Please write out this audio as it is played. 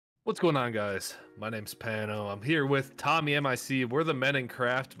What's going on, guys? My name's Pano. I'm here with Tommy MIC. We're the men in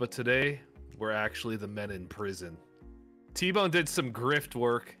craft, but today we're actually the men in prison. Tbone did some grift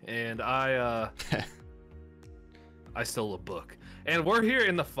work, and I stole a book. And we're here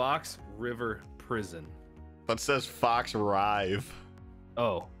in the Fox River Prison. That says Fox Rive.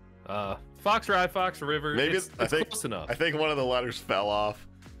 Oh, Fox Rive, Fox River. Maybe it's close enough. I think one of the letters fell off.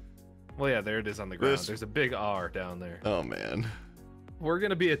 Well, yeah, there it is on the ground. There's a big R down there. Oh man. We're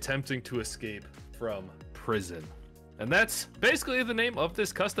gonna be attempting to escape from prison. And that's basically the name of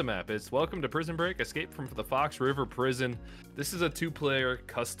this custom map. It's Welcome to Prison Break, Escape from the Fox River Prison. This is a 2-player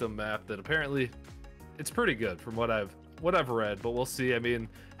custom map that apparently it's pretty good from what I've read, but we'll see. I mean,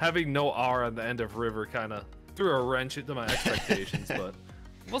 having no R on the end of river kind of threw a wrench into my expectations, but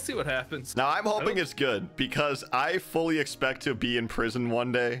we'll see what happens. Now I'm hoping it's good because I fully expect to be in prison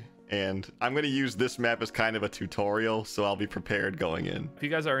one day. And I'm going to use this map as kind of a tutorial, so I'll be prepared going in. If you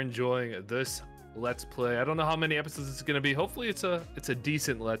guys are enjoying this Let's Play, I don't know how many episodes it's going to be. Hopefully it's a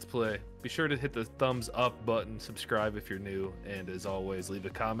decent Let's Play. Be sure to hit the thumbs up button, subscribe if you're new, and as always, leave a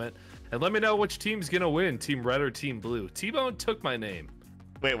comment. And let me know which team's going to win, Team Red or Team Blue. T-Bone took my name.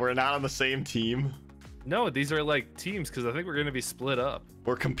 Wait, we're not on the same team? No, these are like teams because I think we're going to be split up.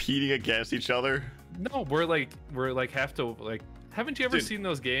 We're competing against each other? No, we're like have to like... Haven't you ever seen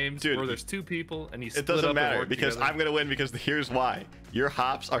those games where there's 2 people and you split up? It doesn't matter because together? I'm gonna win because here's why. Your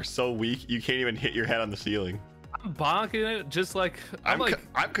hops are so weak you can't even hit your head on the ceiling. I'm bonking it just like I'm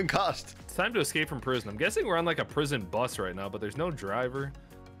concussed. It's time to escape from prison. I'm guessing we're on like a prison bus right now, but there's no driver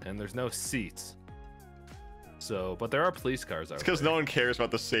and there's no seats. So, but there are police cars out there. It's because no one cares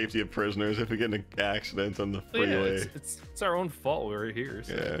about the safety of prisoners if we get in an accident on the freeway. Yeah, it's our own fault we're here.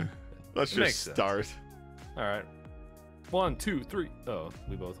 So. Yeah. Let's just start. All right. 1, 2, 3. Oh,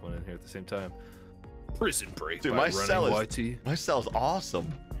 we both went in here at the same time. Prison Break. Dude, my cell is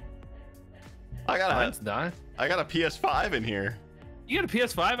awesome. I got a PS5 in here. You got a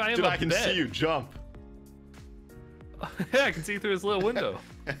PS5? I have Dude, a I can see you jump. Yeah, I can see through this little window.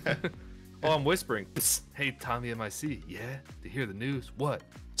 Oh, I'm whispering. Psst. Hey, Tommy MIC. Yeah? To hear the news? What?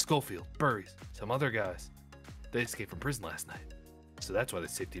 Schofield, Burries, some other guys. They escaped from prison last night. So that's why the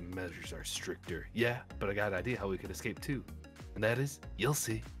safety measures are stricter. Yeah, but I got an idea how we could escape too. And that is, you'll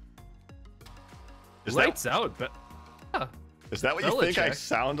see. Lights out, but is that what you think I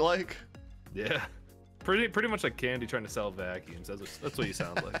sound like? Yeah. Pretty much like Candy trying to sell vacuums. That's what you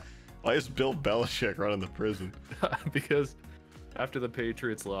sound like. Why is Bill Belichick running the prison? Because after the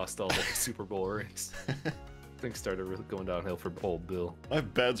Patriots lost all the Super Bowl rings, things started really going downhill for old Bill. My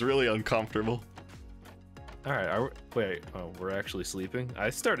bed's really uncomfortable. All right, wait, oh, we're actually sleeping? I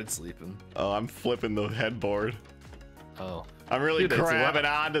started sleeping. Oh, I'm flipping the headboard. Oh. I'm really grabbing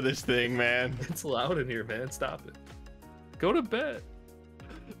onto this thing, man. It's loud in here, man. Stop it. Go to bed.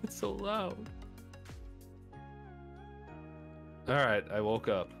 It's so loud. All right, I woke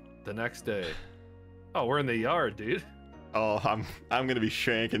up the next day. Oh, we're in the yard, dude. Oh, I'm gonna be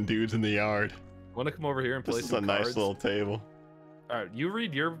shanking dudes in the yard. Want to come over here and play some cards? This is a nice little table. All right, you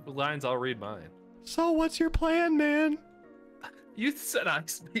read your lines, I'll read mine. So what's your plan, man? You said I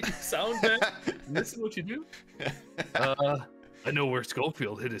sound bad. Listen what you do. I know where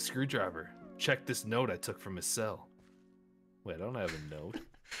Schofield hid his screwdriver. Check this note I took from his cell. Wait, I don't have a note.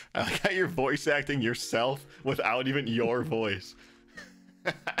 I like how you're voice acting yourself without even your voice.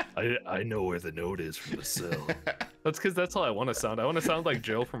 I know where the note is from the cell. That's because that's how I want to sound. I want to sound like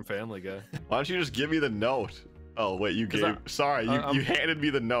Joe from Family Guy. Why don't you just give me the note? Oh wait, you gave. Sorry, you handed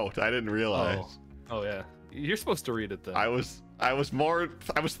me the note. I didn't realize. Oh yeah, you're supposed to read it then. I was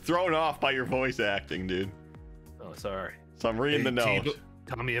thrown off by your voice acting, dude. Oh, sorry. So I'm reading the note.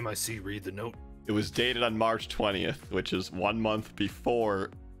 Tommy MIC, read the note. It was dated on March 20th, which is 1 month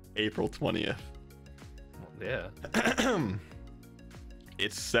before April 20th. Yeah.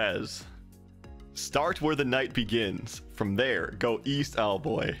 It says, "Start where the night begins. From there, go east, oh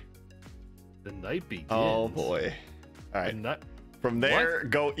boy." The night begins. Oh boy. All right. From there,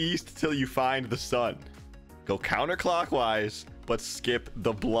 go east till you find the sun. Go counterclockwise, but skip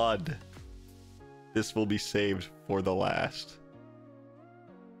the blood. This will be saved for the last.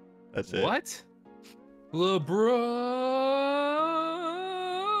 That's it. What? LeBron.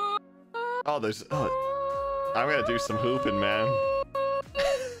 Oh, there's. Oh, I'm gonna do some hooping, man.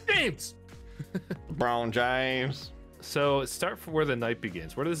 James. LeBron James. So start from where the night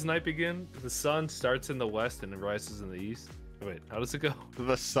begins. Where does the night begin? The sun starts in the west and it rises in the east. Wait, how does it go?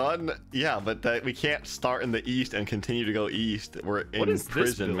 The sun, yeah, but we can't start in the east and continue to go east. We're in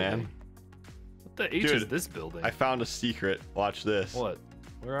prison, man. What the H is this building? I found a secret. Watch this. What?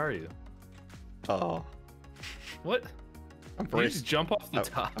 Where are you? Oh. What? You just jump off the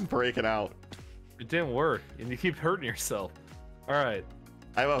top. I'm breaking out. It didn't work, and you keep hurting yourself. All right.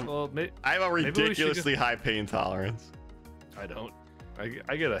 I have a ridiculously high pain tolerance. I don't.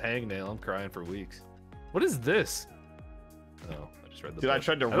 I get a hangnail. I'm crying for weeks. What is this? Oh, I just read the book. I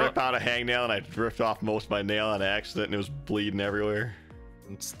tried to rip out a hangnail and I ripped off most of my nail on accident and it was bleeding everywhere.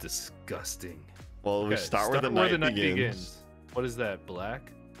 It's disgusting. Well, we start where the night begins. What is that?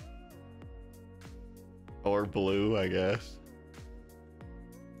 Black? Or blue, I guess.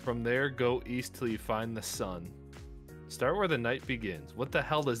 From there, go east till you find the sun. Start where the night begins. What the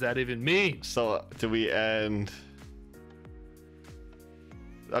hell does that even mean? So, do we end...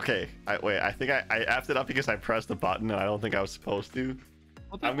 Okay, wait, I think I effed it up because I pressed the button and I don't think I was supposed to.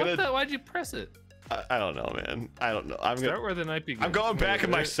 Why'd you press it? I don't know, man. I don't know. Start where the night begins. I'm going back in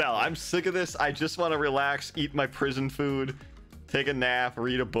my cell. I'm sick of this. I just want to relax, eat my prison food, take a nap,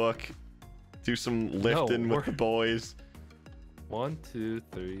 read a book, do some lifting with the boys. 1, 2,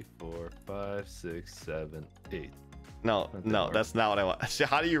 3, 4, 5, 6, 7, 8. No, that's not what I want. So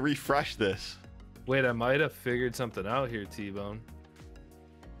how do you refresh this? Wait, I might have figured something out here, Tbone.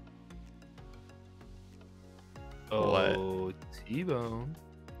 Oh, Tbone.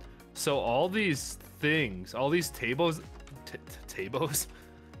 So all these things, all these tables,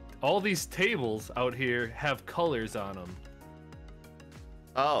 all these tables out here have colors on them.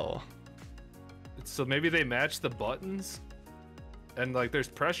 Oh. So maybe they match the buttons, and like there's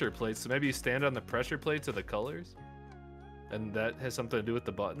pressure plates. So maybe you stand on the pressure plates of the colors, and that has something to do with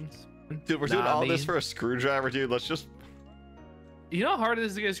the buttons. Dude, we're doing all this for a screwdriver, dude. Let's just. You know how hard it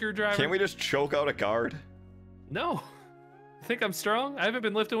is to get a screwdriver? Can't we just choke out a guard? No. I think I'm strong. I haven't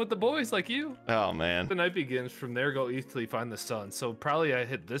been lifting with the boys like you. Oh, man. The night begins. From there, go east till you find the sun. So probably I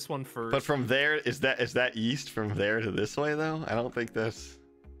hit this one first. But from there, is that east from there to this way, though? I don't think that's...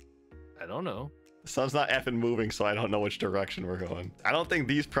 I don't know. The sun's not effing moving, so I don't know which direction we're going. I don't think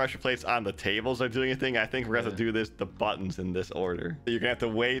these pressure plates on the tables are doing anything. I think we're going to have to do the buttons in this order. You're going to have to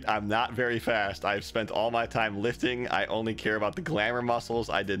wait. I'm not very fast. I've spent all my time lifting. I only care about the glamour muscles.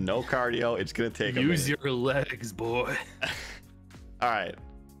 I did no cardio. It's going to take a minute. Use your legs, boy. All right.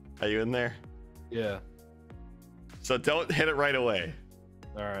 Are you in there? Yeah. So don't hit it right away.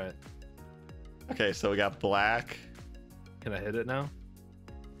 All right. Okay, so we got black. Can I hit it now?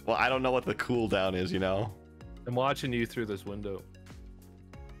 Well, I don't know what the cooldown is, you know? I'm watching you through this window.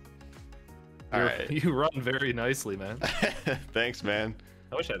 All right. You run very nicely, man. Thanks, man.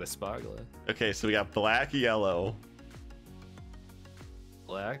 I wish I had a spot glass. Okay, so we got black, yellow.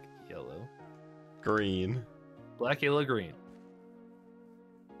 Black, yellow. Green. Black, yellow, green.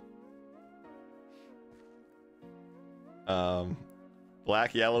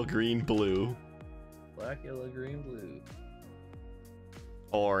 Black, yellow, green, blue. Black, yellow, green, blue.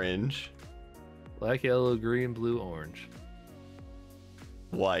 Orange. Black, yellow, green, blue, orange.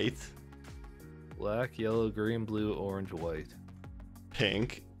 White. Black, yellow, green, blue, orange, white.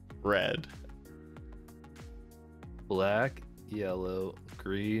 Pink. Red. Black, yellow,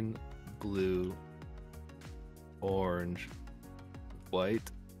 green, blue, orange,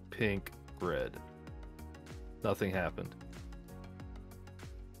 white, pink, red. Nothing happened.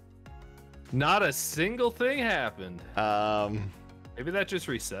 Not a single thing happened. Maybe that just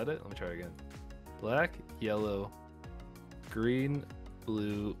reset it. Let me try again. Black, yellow, green,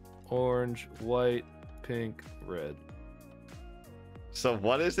 blue, orange, white, pink, red. So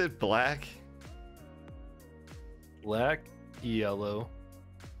what is it? Black? Black, yellow,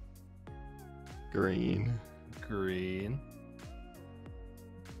 green,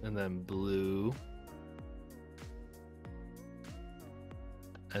 and then blue.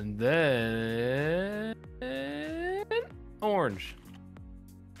 And then orange.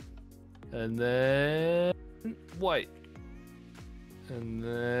 And then white. And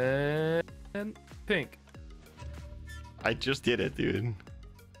then pink. I just did it, dude.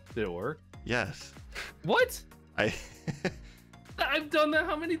 Did it work? Yes. What? I've done that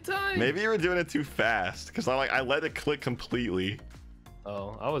how many times? Maybe you were doing it too fast because I let it click completely.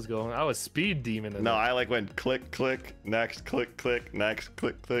 Oh, I was speed demon. No, I went click, click, next, click, click, next,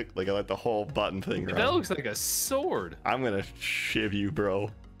 click, click. Like I let the whole button thing run. That looks like a sword. I'm gonna shiv you, bro.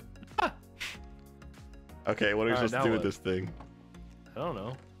 Okay, what are we supposed to do with this thing? I don't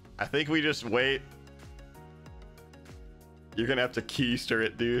know. I think we just wait. You're gonna have to keister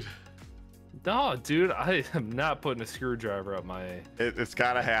it, dude. No, dude, I am not putting a screwdriver up my... It's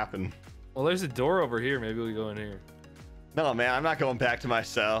gotta happen. Well, there's a door over here. Maybe we go in here. No, man, I'm not going back to my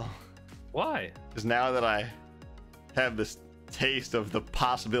cell. Why? Because now that I have this taste of the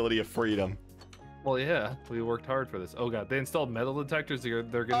possibility of freedom. Well, yeah, we worked hard for this. Oh, God, they installed metal detectors. They're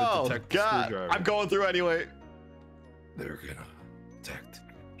going to detect the screwdriver. I'm going through anyway. They're gonna detect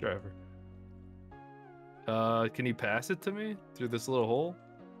driver. Can you pass it to me through this little hole?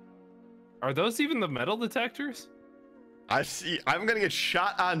 Are those even the metal detectors? I see. I'm gonna get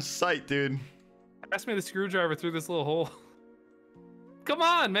shot on sight, dude. Pass me the screwdriver through this little hole. Come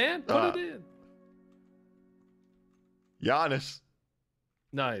on, man. Put it in. Giannis.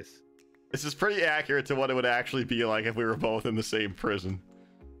 Nice. This is pretty accurate to what it would actually be like if we were both in the same prison.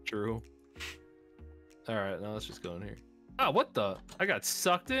 True. All right, now let's just go in here. Oh, what the? I got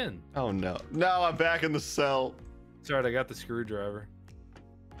sucked in. Oh, no. No, I'm back in the cell. It's all right, I got the screwdriver.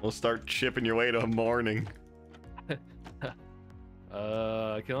 We'll start chipping your way to a morning.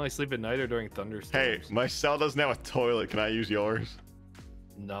 I can only sleep at night or during thunderstorms. Hey, my cell doesn't have a toilet. Can I use yours?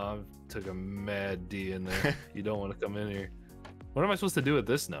 No, I took a mad D in there. You don't want to come in here. What am I supposed to do with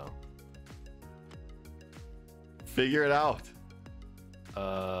this now? Figure it out.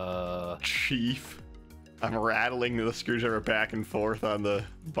 Chief. I'm rattling the screwdriver back and forth on the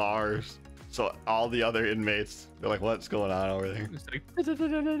bars. So all the other inmates, they're like, what's going on over there? It's like, how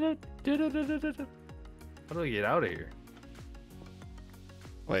do I get out of here?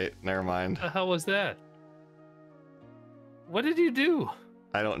 Wait, never mind. What the hell was that? What did you do?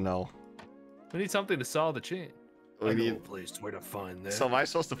 I don't know. We need something to saw the chain. We need a place where to find that. So am I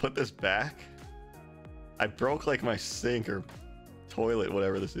supposed to put this back? I broke like my sink or toilet,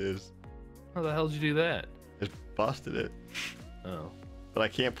 whatever this is. How the hell did you do that? Just busted it. Oh. But I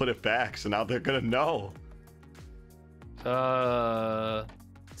can't put it back, so now they're gonna know. It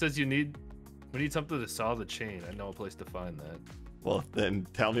says we need something to saw the chain. I know a place to find that. Well, then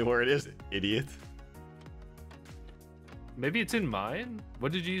tell me where it is, idiot. Maybe it's in mine?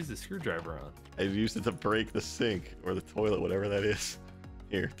 What did you use the screwdriver on? I used it to break the sink or the toilet, whatever that is.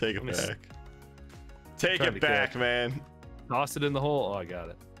 Here, take it back. Take it back, man. Toss it in the hole. Oh, I got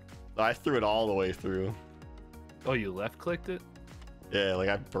it. I threw it all the way through. Oh, you left clicked it? Yeah, like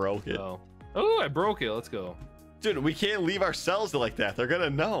I broke it. Oh, I broke it. Let's go. Dude, we can't leave our cells like that. They're gonna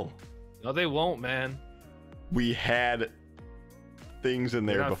know. No, they won't, man. We had things in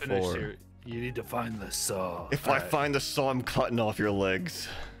there before. You need to find the saw. If I find the saw, I'm cutting off your legs.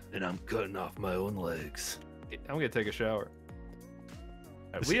 And I'm cutting off my own legs. I'm gonna take a shower.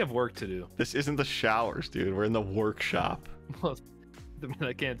 Right, we have work to do. This isn't the showers, dude. We're in the workshop. Well,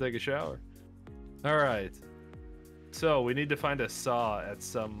 I can't take a shower. All right. So we need to find a saw at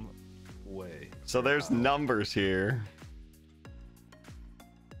some way. So there's numbers here.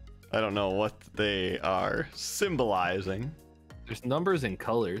 I don't know what they are symbolizing. There's numbers and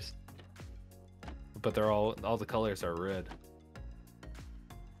colors, but they're all the colors are red.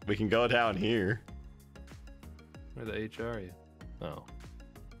 We can go down here. Where the H are you? Oh.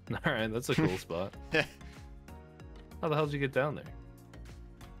 All right, that's a cool spot. How the hell did you get down there?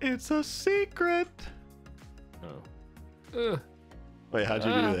 It's a secret. Oh. Wait, how'd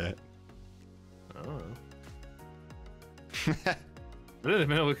you do that? I don't know. I didn't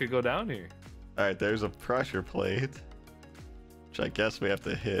know we could go down here. All right, there's a pressure plate, which I guess we have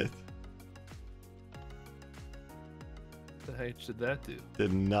to hit. What the heck did that do?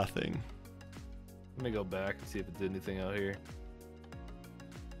 Did nothing. Let me go back and see if it did anything out here.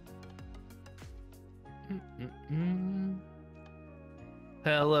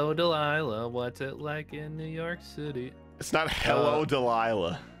 Hello, Delilah. What's it like in New York City? It's not hello,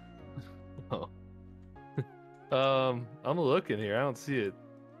 Delilah. Oh. I'm looking here. I don't see it.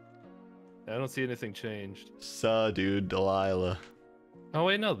 I don't see anything changed. Dude, Delilah. Oh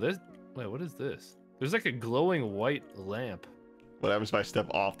wait, no. Wait, what is this? There's like a glowing white lamp. What happens if I step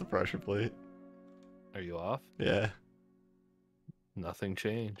off the pressure plate? Are you off? Yeah. Nothing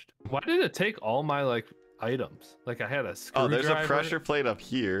changed. Why did it take all my items? Like I had a screwdriver. Oh, there's a pressure plate up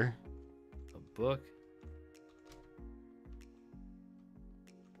here. A book.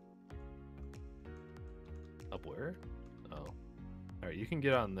 Up where? Oh. All right, you can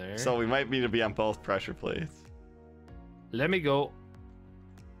get on there. So we might need to be on both pressure plates. Let me go.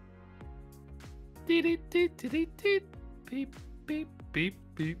 Beep, beep, beep, beep,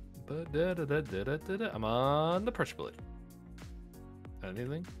 beep. I'm on the pressure plate.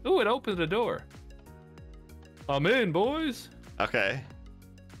 Anything? Ooh, it opened the door. I'm in, boys. Okay.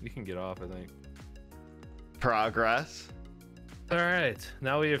 You can get off, I think. Progress. All right,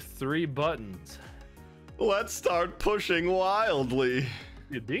 now we have 3 buttons. Let's start pushing wildly.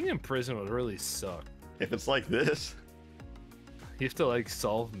 Dude, being in prison would really suck. If it's like this. You have to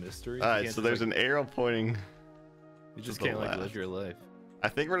solve mysteries. All right, so there's an arrow pointing. You just can't live your life. I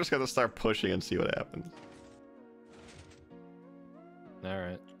think we're just gonna start pushing and see what happens. All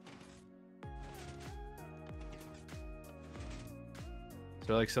right. Is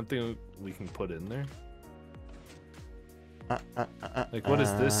there something we can put in there? Like, what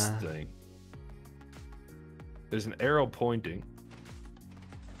is this thing? There's an arrow pointing.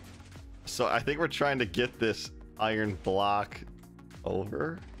 So I think we're trying to get this iron block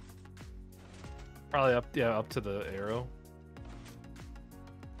over. Probably up, yeah, up to the arrow.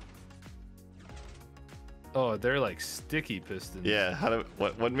 Oh, they're like sticky pistons. Yeah.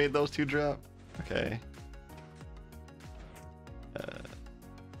 What made those two drop? Okay.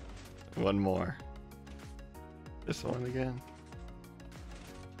 One more. This one again.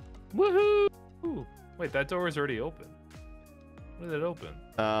 Woohoo! Wait, that door is already open. When did it open?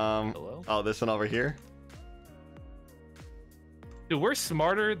 Hello? Oh, this one over here? Dude, we're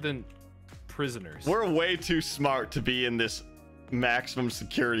smarter than prisoners. We're way too smart to be in this maximum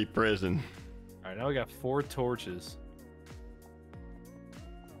security prison. Alright, now we got 4 torches.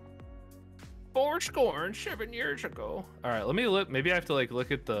 7 years ago. Alright, let me look. Maybe I have to like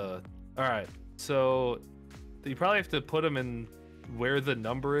look at the... Alright, so you probably have to put them in where the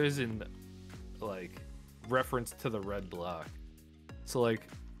number is in like reference to the red block. So like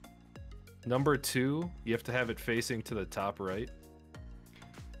number 2, you have to have it facing to the top right.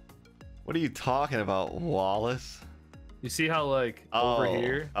 What are you talking about, Wallace? You see how like over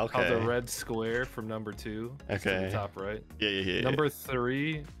here, okay, how the red square from number 2 is to the top right? Yeah. Number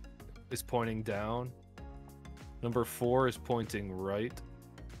 3 is pointing down. Number 4 is pointing right.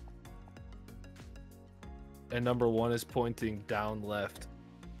 And number 1 is pointing down left.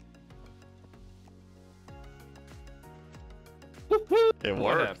 It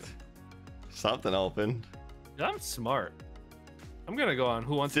worked. Something opened. I'm smart. I'm gonna go on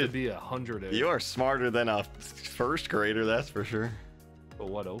Who Wants to Be 100. You are smarter than a first grader, that's for sure. But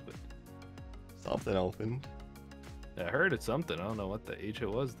what opened? Something opened. I heard it's something. I don't know what the H it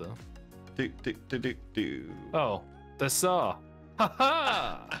was though. Do. Oh, the saw. Ha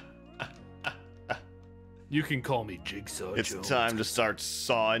ha! You can call me Jigsaw It's Jones. time to start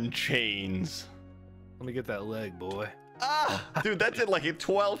sawing chains. Let me get that leg, boy. Ah, dude, that did like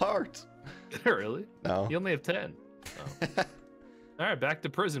 12 hearts. Really? No. You only have 10. Oh. All right, back to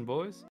prison, boys.